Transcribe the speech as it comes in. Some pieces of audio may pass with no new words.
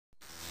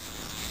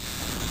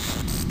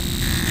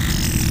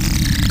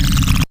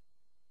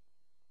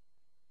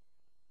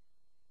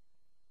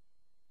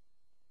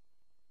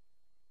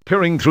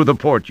Peering through the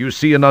port, you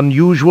see an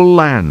unusual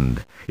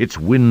land. Its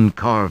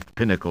wind-carved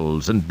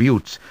pinnacles and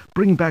buttes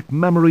bring back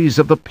memories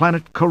of the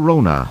planet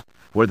Corona,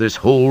 where this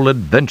whole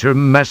adventure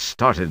mess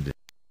started.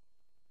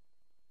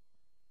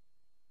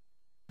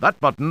 That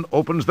button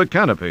opens the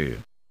canopy.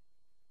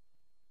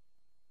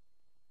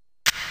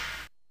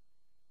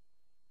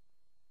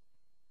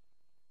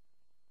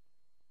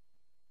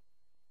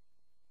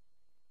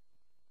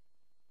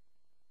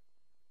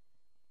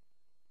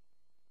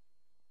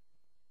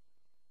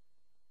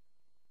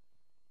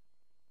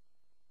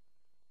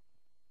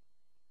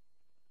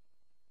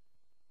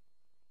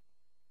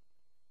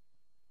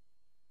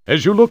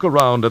 As you look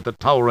around at the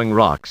towering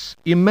rocks,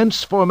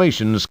 immense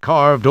formations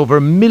carved over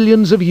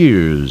millions of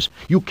years,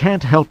 you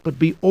can't help but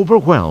be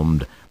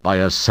overwhelmed by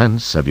a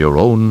sense of your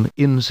own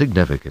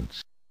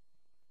insignificance.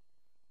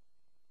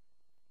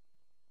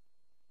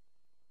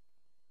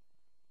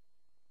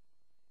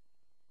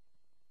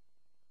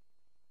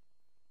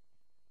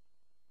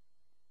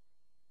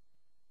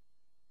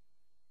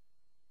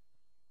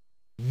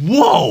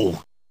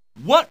 Whoa!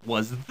 What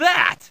was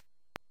that?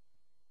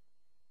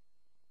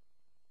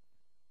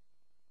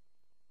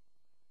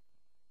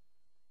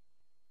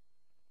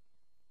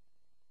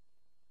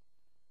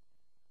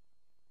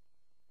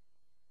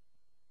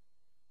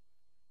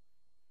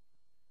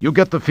 You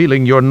get the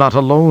feeling you're not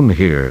alone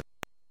here.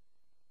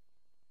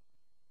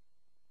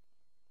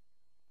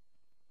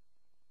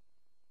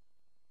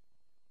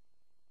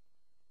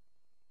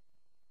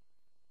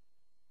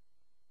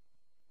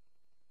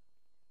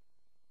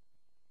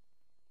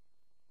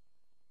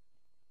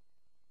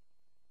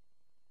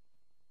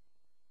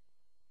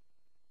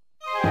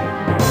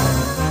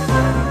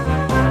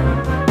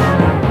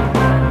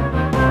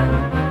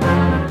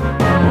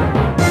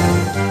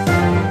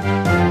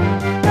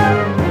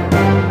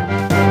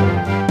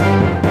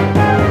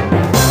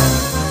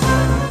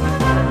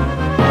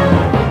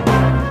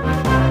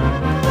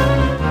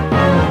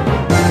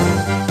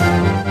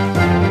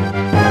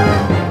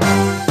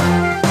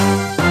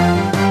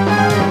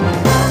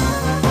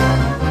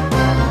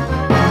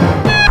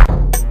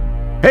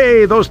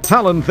 Hey, those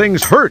talon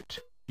things hurt!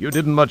 You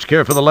didn't much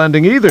care for the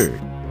landing either.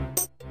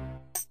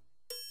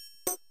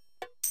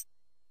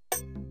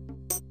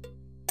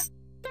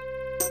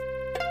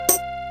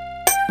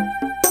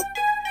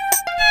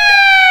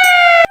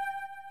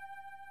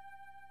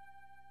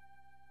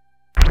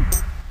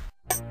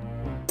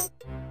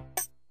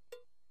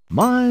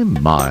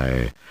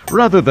 My.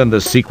 Rather than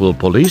the sequel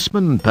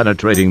policeman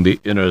penetrating the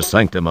inner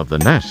sanctum of the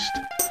nest,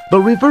 the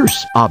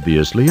reverse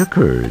obviously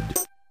occurred.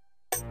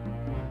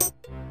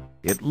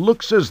 It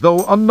looks as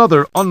though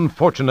another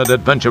unfortunate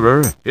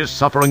adventurer is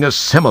suffering a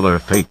similar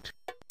fate.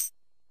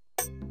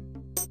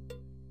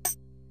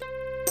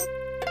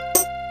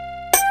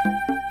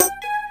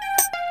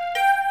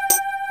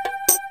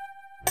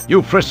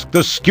 You frisk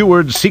the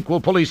skewered sequel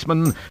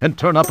policeman and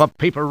turn up a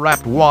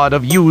paper-wrapped wad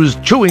of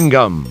used chewing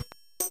gum.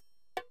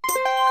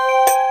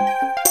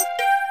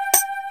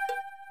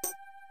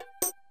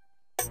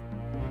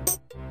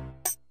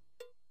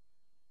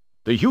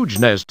 The huge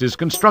nest is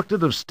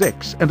constructed of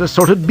sticks and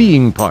assorted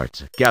being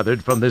parts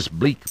gathered from this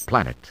bleak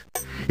planet.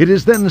 It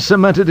is then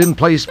cemented in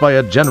place by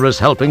a generous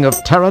helping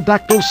of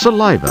pterodactyl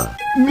saliva.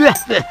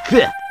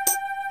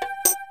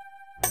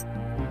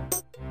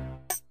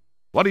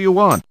 What do you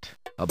want?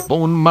 A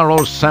bone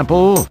marrow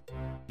sample?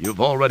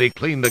 You've already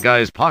cleaned the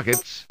guy's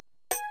pockets.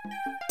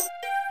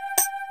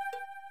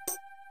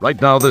 Right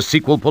now, the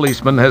sequel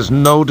policeman has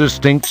no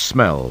distinct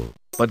smell,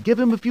 but give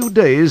him a few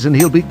days and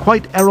he'll be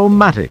quite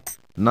aromatic.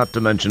 Not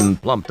to mention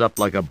plumped up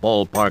like a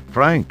ballpark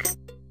Frank.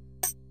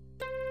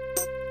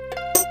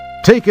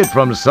 Take it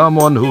from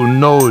someone who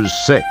knows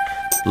sick.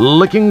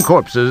 Licking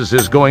corpses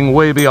is going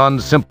way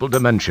beyond simple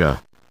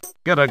dementia.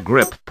 Get a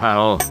grip,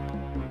 pal.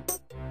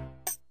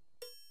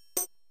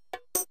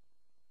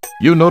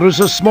 You notice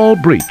a small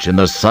breach in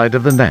the side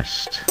of the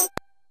nest.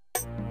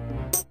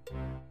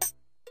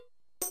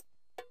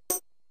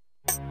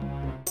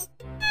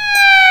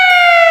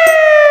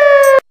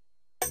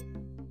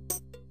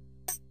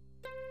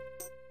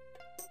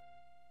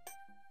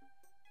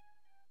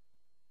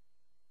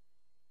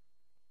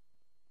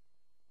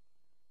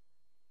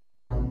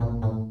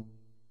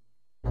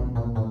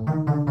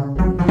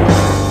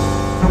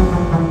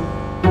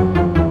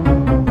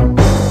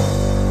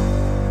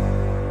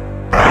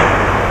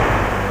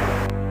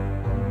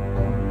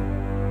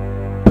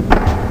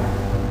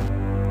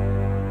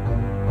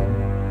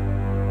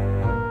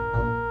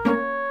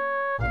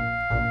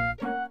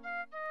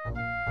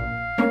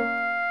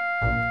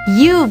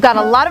 You've got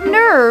a lot of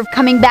nerve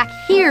coming back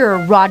here,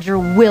 Roger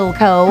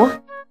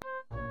Wilco.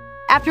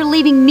 After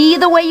leaving me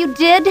the way you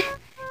did,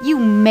 you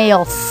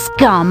male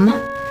scum.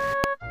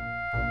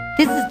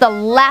 This is the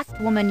last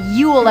woman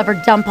you'll ever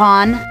dump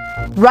on.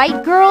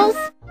 Right, girls?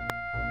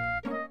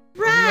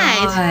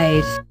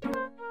 Right.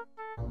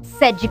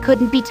 Said you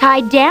couldn't be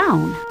tied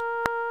down.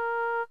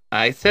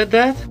 I said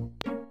that?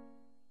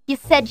 You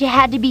said you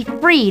had to be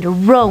free to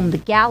roam the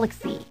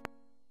galaxy.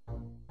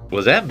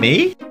 Was that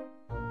me?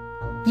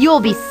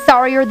 You'll be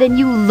sorrier than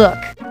you look.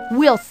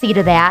 We'll see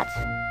to that.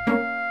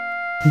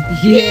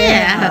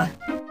 Yeah!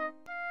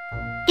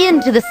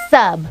 Into the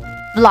sub,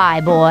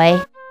 fly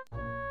boy.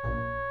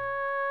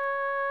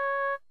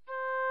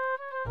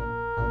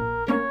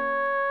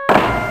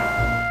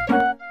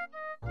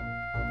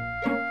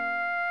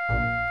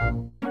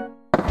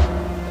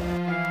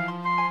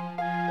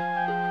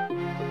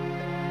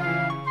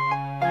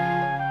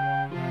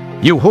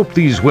 You hope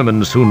these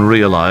women soon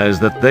realize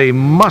that they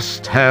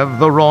must have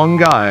the wrong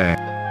guy.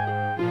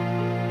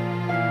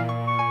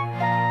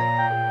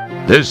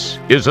 This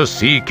is a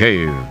sea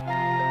cave.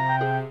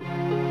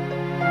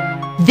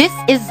 This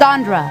is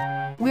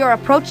Zandra. We are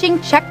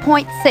approaching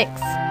checkpoint 6.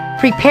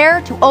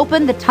 Prepare to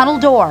open the tunnel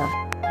door.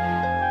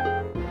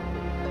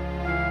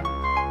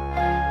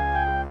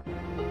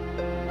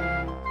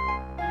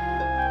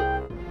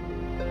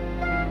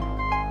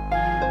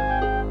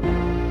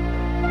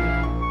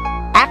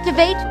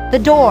 Activate the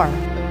door.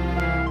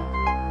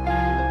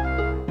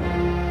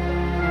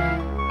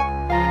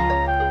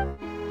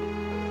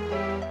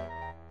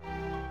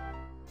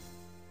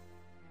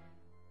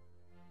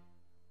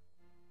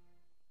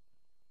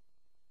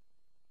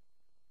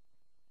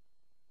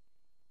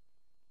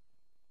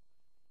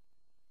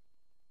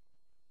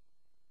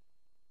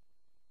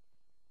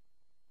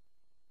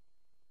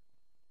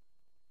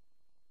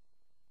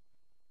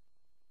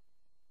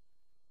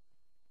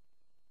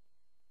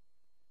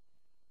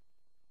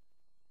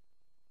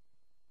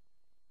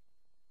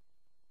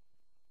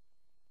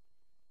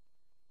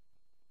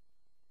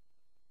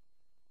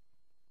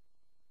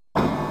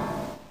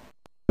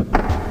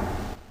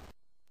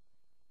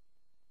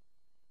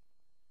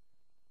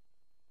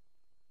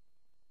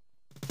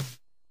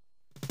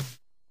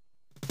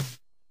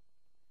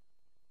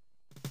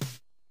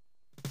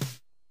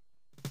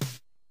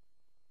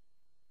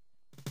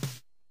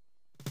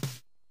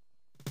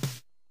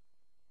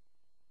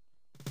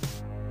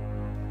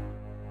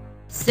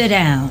 Sit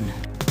down.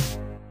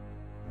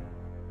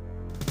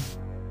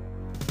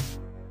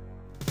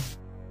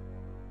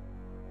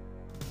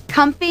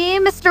 Comfy,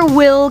 Mr.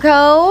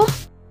 Wilco?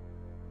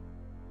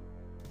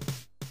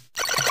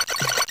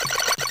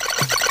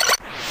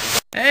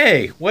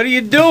 Hey, what are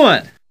you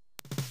doing?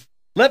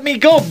 Let me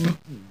go,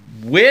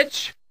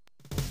 witch!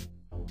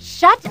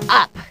 Shut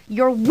up!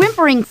 Your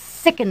whimpering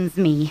sickens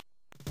me.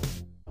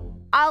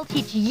 I'll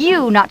teach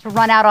you not to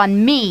run out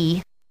on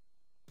me.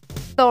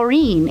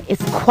 Thorine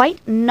is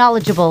quite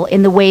knowledgeable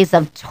in the ways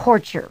of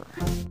torture.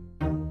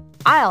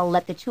 I'll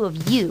let the two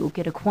of you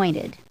get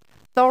acquainted.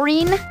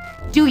 Thorine,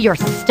 do your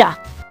stuff.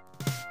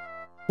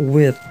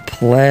 With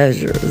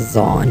pleasure,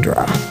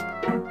 Zandra.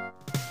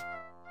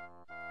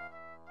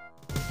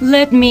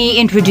 Let me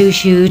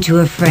introduce you to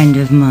a friend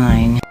of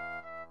mine.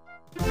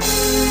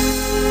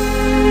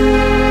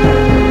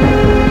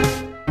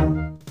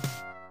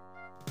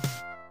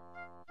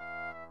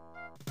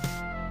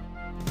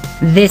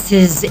 This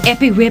is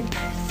Epirip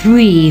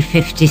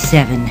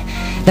 357,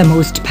 the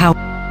most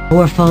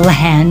powerful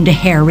hand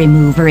hair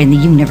remover in the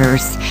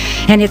universe,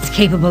 and it's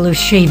capable of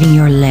shaving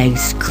your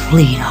legs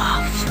clean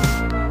off.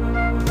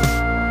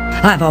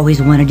 I've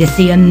always wanted to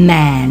see a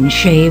man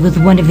shave with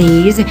one of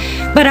these,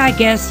 but I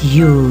guess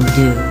you'll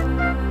do.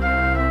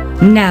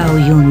 Now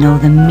you'll know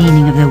the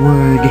meaning of the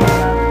word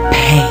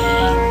pain.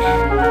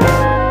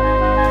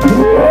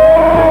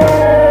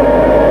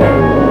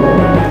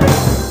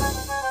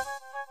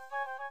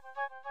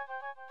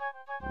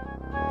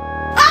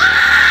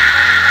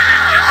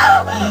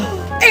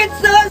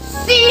 It's a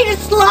sea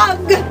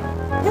slug!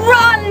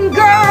 Run,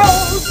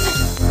 girls!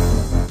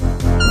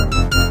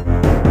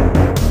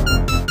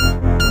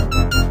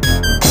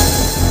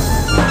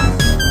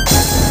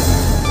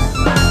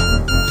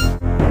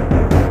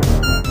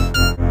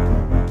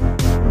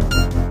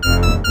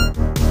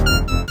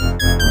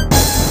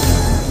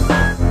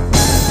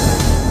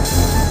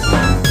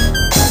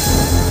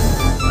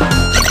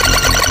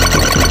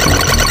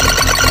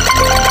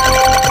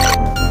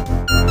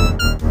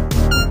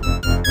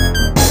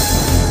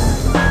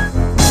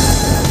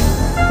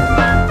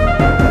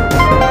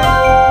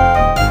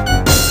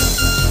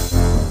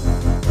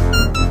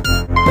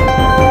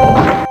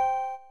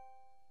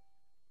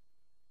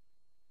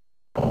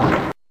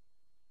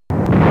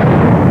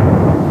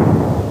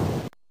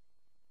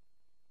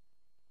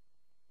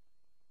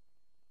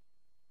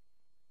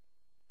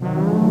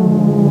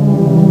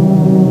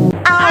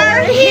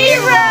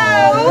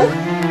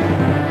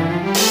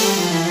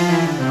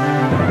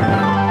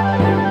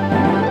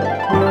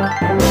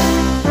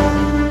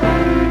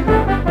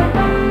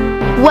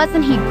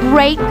 Wasn't he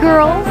great,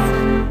 girls?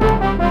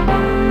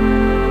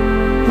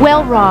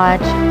 Well,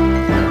 Raj,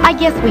 I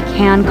guess we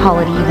can call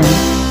it even.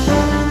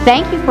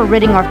 Thank you for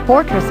ridding our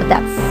fortress of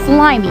that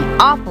slimy,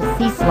 awful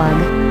sea slug.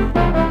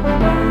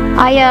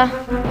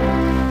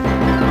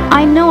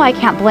 I know I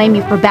can't blame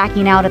you for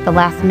backing out at the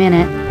last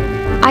minute.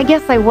 I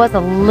guess I was a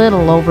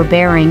little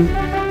overbearing.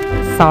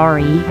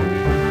 Sorry.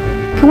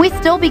 Can we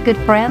still be good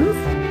friends?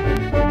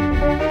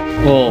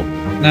 Well,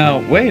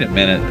 now, wait a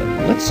minute.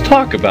 Let's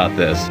talk about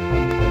this.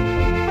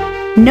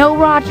 No,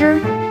 Roger,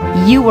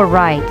 you were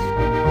right.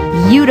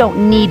 You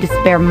don't need to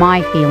spare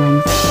my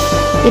feelings.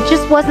 It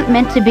just wasn't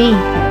meant to be.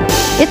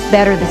 It's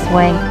better this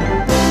way.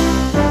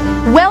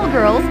 Well,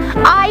 girls,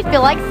 I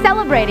feel like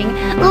celebrating.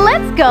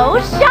 Let's go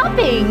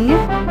shopping!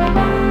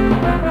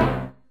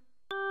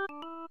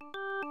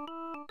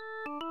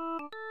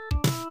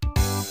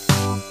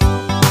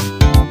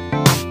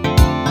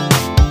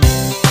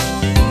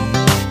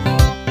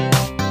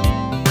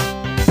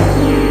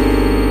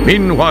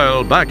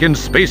 Meanwhile, back in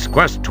Space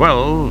Quest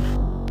 12...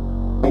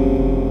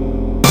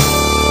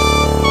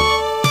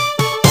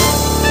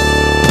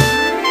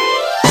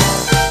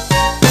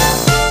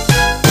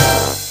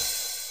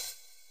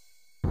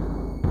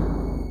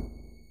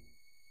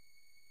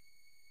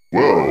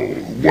 Well,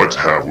 what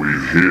have we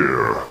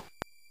here?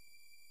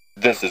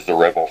 This is the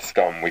rebel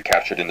scum we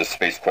captured in the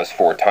Space Quest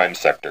 4 time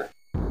sector.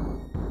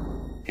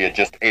 He had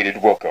just aided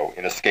Wilco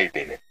in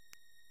escaping.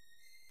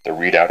 The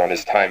readout on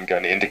his time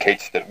gun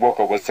indicates that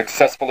Wilco was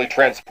successfully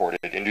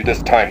transported into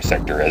this time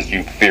sector as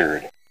you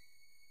feared.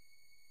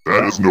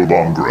 That is no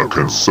longer a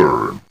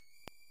concern.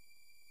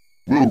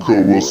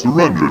 Wilco will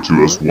surrender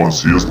to us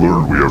once he has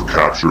learned we have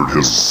captured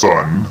his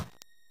son.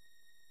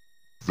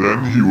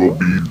 Then he will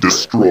be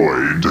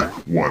destroyed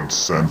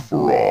once and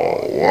for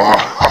all.